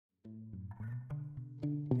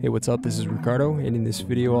Hey, what's up? This is Ricardo, and in this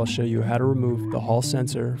video I'll show you how to remove the hall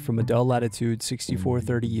sensor from a Dell Latitude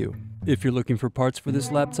 6430u. If you're looking for parts for this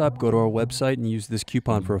laptop, go to our website and use this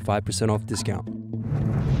coupon for a 5% off discount.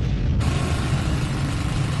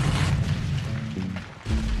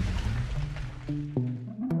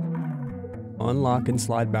 Unlock and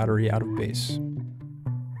slide battery out of base.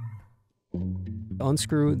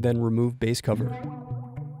 Unscrew, then remove base cover.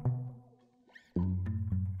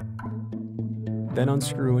 Then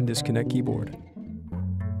unscrew and disconnect keyboard.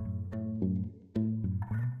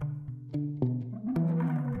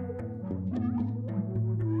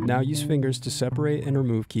 Now use fingers to separate and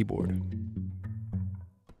remove keyboard.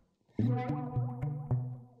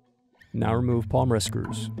 Now remove palm rest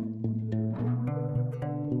screws.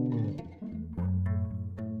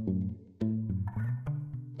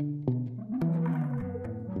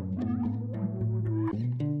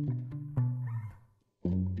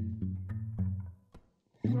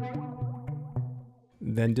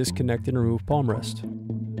 Then disconnect and remove palm rest.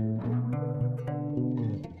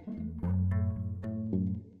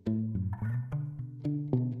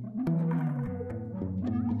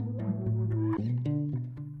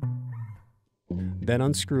 Then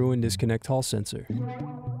unscrew and disconnect hall sensor.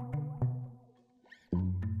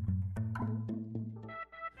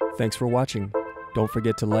 Thanks for watching. Don't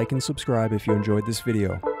forget to like and subscribe if you enjoyed this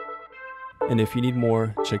video. And if you need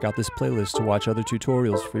more, check out this playlist to watch other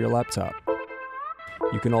tutorials for your laptop.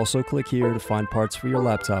 You can also click here to find parts for your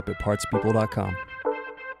laptop at partspeople.com.